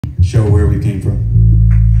show where we came from.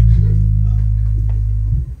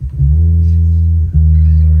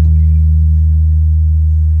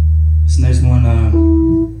 This next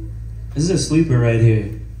one, this is a sleeper right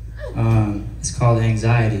here. It's called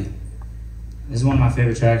Anxiety. This is one of my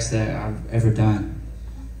favorite tracks that I've ever done.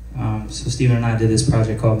 So Steven and I did this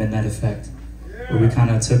project called Midnight Effect, where we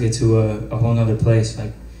kind of took it to a whole nother place.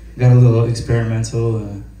 Like, we got a little experimental,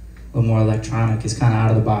 a little more electronic. It's kind of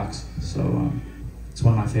out of the box. So it's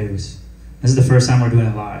one of my favorites. This is the first time we're doing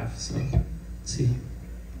it live, so let's see.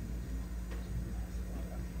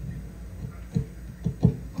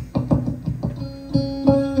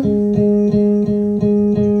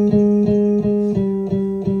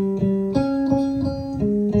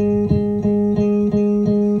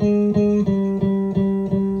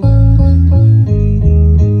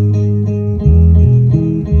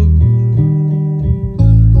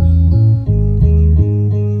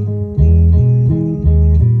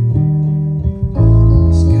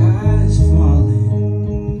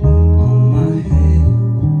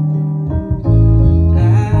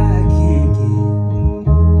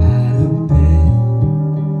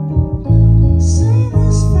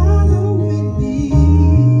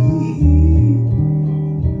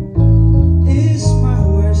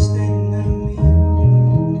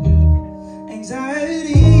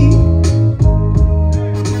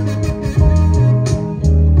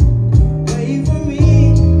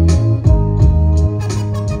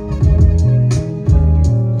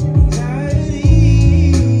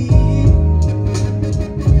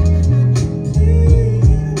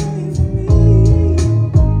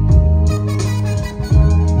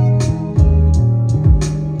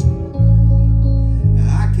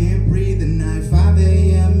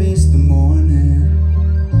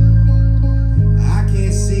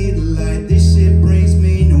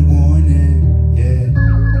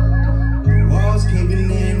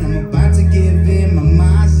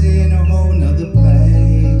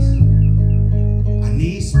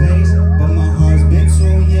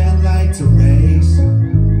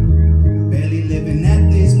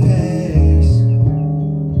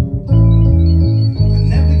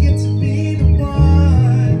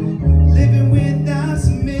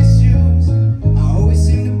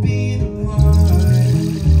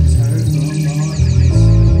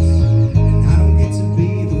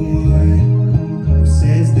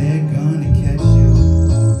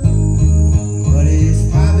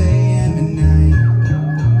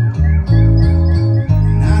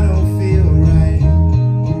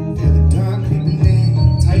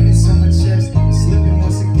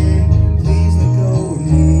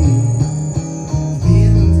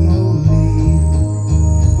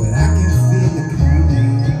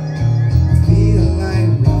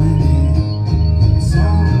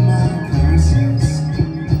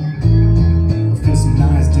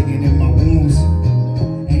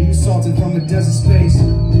 From a desert space.